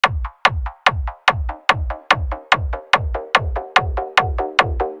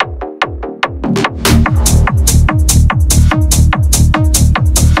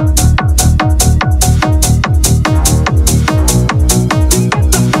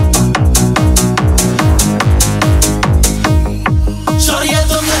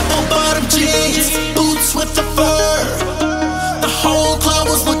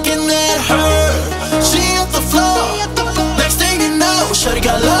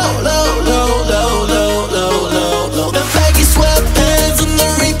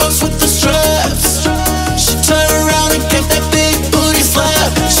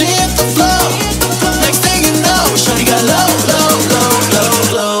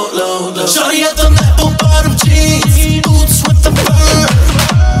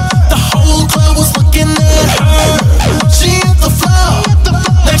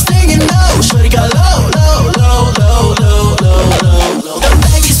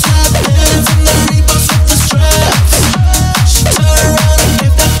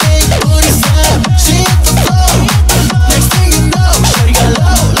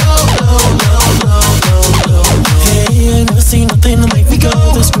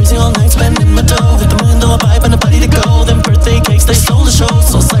go. This crazy all night spending my dough. Hit the window, a vibe and a buddy to go. Them birthday cakes, they stole the show.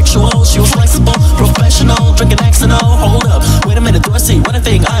 So sexual, she was flexible, professional, drinking XO. Hold up, wait a minute, do I see what I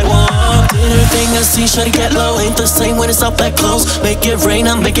think I want? Everything I see, shawty get low. Ain't the same when it's all that close. Make it rain,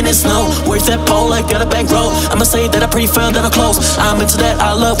 I'm making it snow. Worth that pole, I got a bankroll. I'ma say that I pretty firm, that I'm close. I'm into that,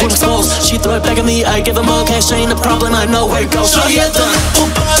 I love when exposed. She throw it back at me, I give her more cash. Ain't a problem, I know where it goes. Shawty at the full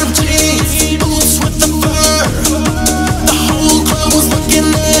bottom jeans, boots with the